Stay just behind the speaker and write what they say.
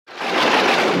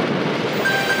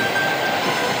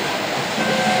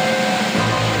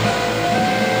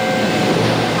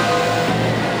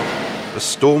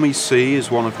stormy sea is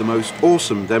one of the most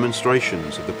awesome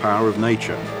demonstrations of the power of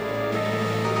nature.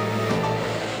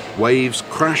 Waves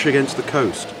crash against the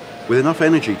coast with enough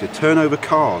energy to turn over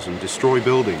cars and destroy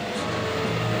buildings.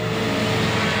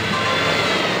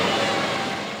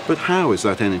 But how is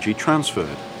that energy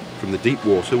transferred from the deep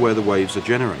water where the waves are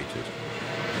generated?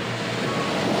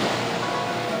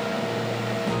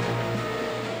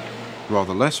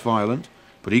 Rather less violent,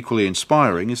 but equally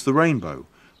inspiring, is the rainbow,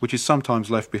 which is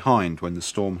sometimes left behind when the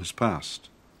storm has passed.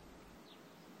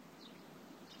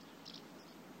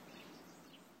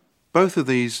 Both of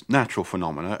these natural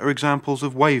phenomena are examples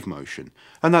of wave motion,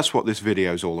 and that's what this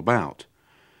video is all about.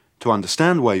 To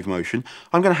understand wave motion,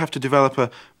 I'm going to have to develop a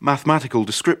mathematical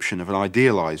description of an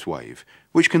idealized wave,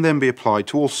 which can then be applied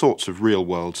to all sorts of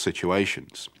real-world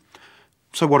situations.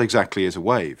 So what exactly is a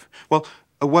wave? Well,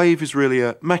 a wave is really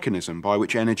a mechanism by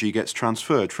which energy gets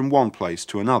transferred from one place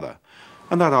to another,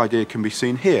 and that idea can be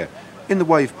seen here, in the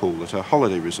wave pool at a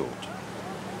holiday resort.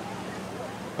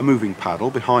 A moving paddle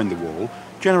behind the wall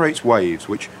generates waves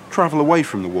which travel away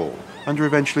from the wall and are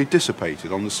eventually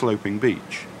dissipated on the sloping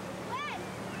beach.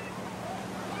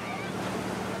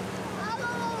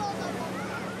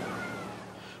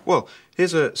 Well,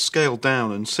 here's a scaled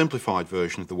down and simplified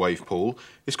version of the wave pool.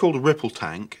 It's called a ripple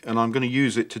tank, and I'm going to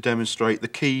use it to demonstrate the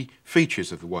key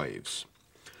features of the waves.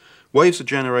 Waves are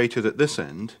generated at this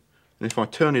end, and if I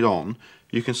turn it on,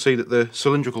 you can see that the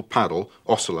cylindrical paddle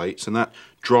oscillates, and that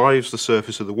drives the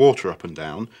surface of the water up and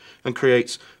down and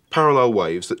creates parallel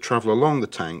waves that travel along the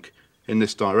tank in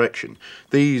this direction.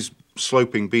 These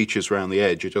sloping beaches around the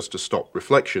edge are just to stop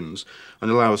reflections and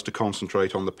allow us to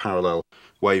concentrate on the parallel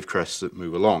wave crests that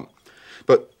move along.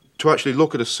 But to actually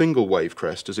look at a single wave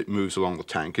crest as it moves along the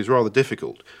tank is rather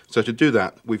difficult, so to do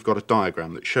that we've got a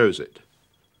diagram that shows it.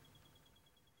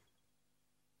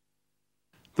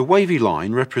 The wavy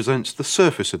line represents the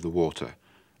surface of the water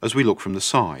as we look from the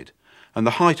side, and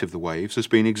the height of the waves has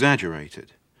been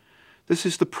exaggerated. This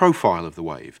is the profile of the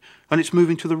wave, and it's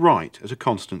moving to the right at a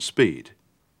constant speed.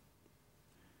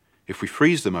 If we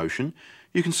freeze the motion,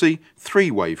 you can see three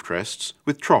wave crests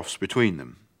with troughs between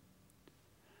them.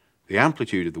 The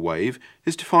amplitude of the wave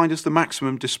is defined as the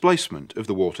maximum displacement of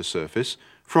the water surface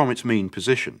from its mean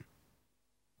position.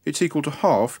 It's equal to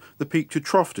half the peak to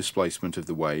trough displacement of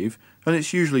the wave, and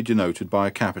it's usually denoted by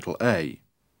a capital A.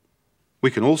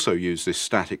 We can also use this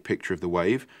static picture of the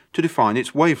wave to define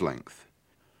its wavelength.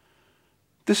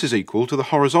 This is equal to the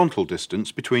horizontal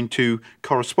distance between two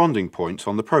corresponding points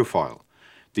on the profile.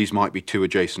 These might be two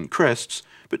adjacent crests,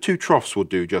 but two troughs would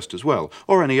do just as well,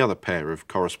 or any other pair of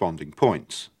corresponding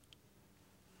points.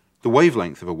 The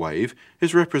wavelength of a wave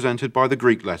is represented by the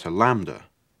Greek letter lambda.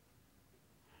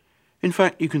 In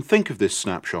fact, you can think of this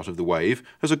snapshot of the wave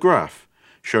as a graph,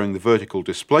 showing the vertical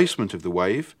displacement of the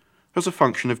wave as a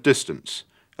function of distance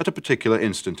at a particular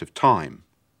instant of time.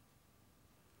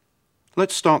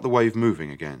 Let's start the wave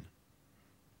moving again.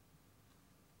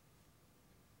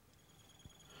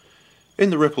 In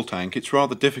the ripple tank, it's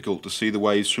rather difficult to see the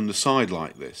waves from the side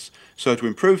like this, so to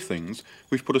improve things,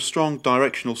 we've put a strong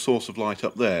directional source of light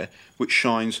up there, which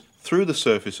shines through the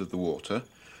surface of the water,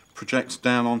 projects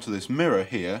down onto this mirror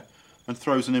here, and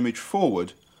throws an image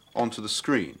forward onto the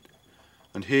screen.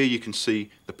 And here you can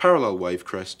see the parallel wave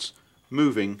crests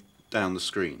moving down the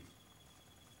screen.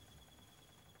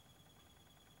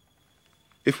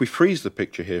 If we freeze the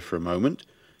picture here for a moment,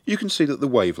 you can see that the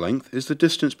wavelength is the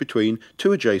distance between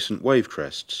two adjacent wave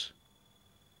crests.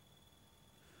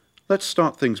 Let's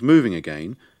start things moving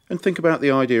again and think about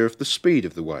the idea of the speed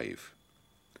of the wave.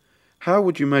 How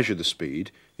would you measure the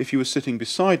speed if you were sitting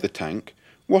beside the tank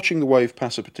watching the wave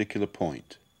pass a particular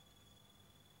point?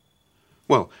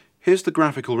 Well, here's the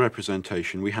graphical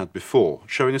representation we had before,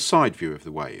 showing a side view of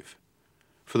the wave.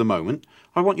 For the moment,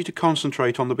 I want you to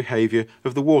concentrate on the behaviour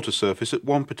of the water surface at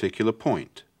one particular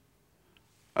point.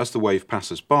 As the wave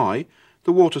passes by,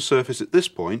 the water surface at this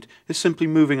point is simply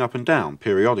moving up and down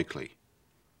periodically.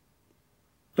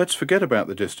 Let's forget about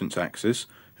the distance axis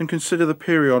and consider the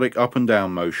periodic up and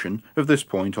down motion of this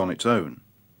point on its own.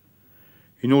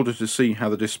 In order to see how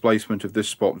the displacement of this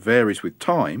spot varies with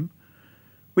time,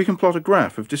 we can plot a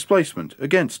graph of displacement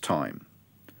against time.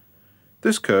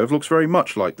 This curve looks very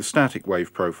much like the static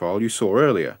wave profile you saw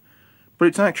earlier, but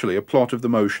it's actually a plot of the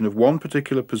motion of one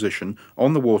particular position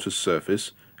on the water's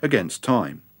surface against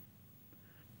time.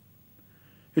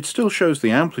 It still shows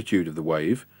the amplitude of the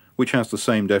wave, which has the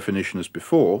same definition as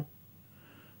before,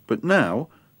 but now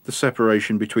the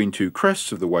separation between two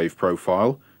crests of the wave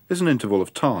profile is an interval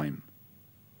of time.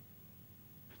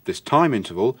 This time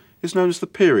interval is known as the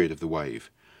period of the wave,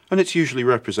 and it's usually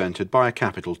represented by a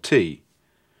capital T.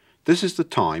 This is the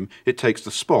time it takes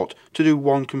the spot to do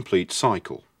one complete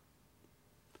cycle.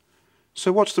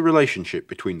 So what's the relationship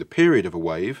between the period of a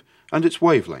wave and its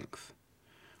wavelength?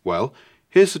 Well,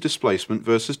 here's the displacement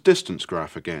versus distance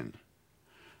graph again.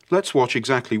 Let's watch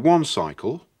exactly one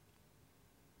cycle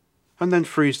and then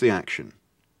freeze the action.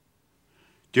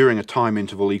 During a time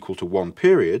interval equal to 1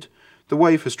 period, the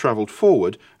wave has travelled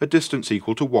forward a distance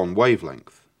equal to 1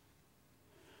 wavelength.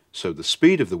 So the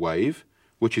speed of the wave,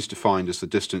 which is defined as the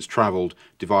distance travelled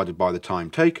divided by the time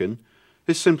taken,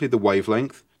 is simply the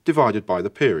wavelength divided by the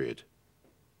period.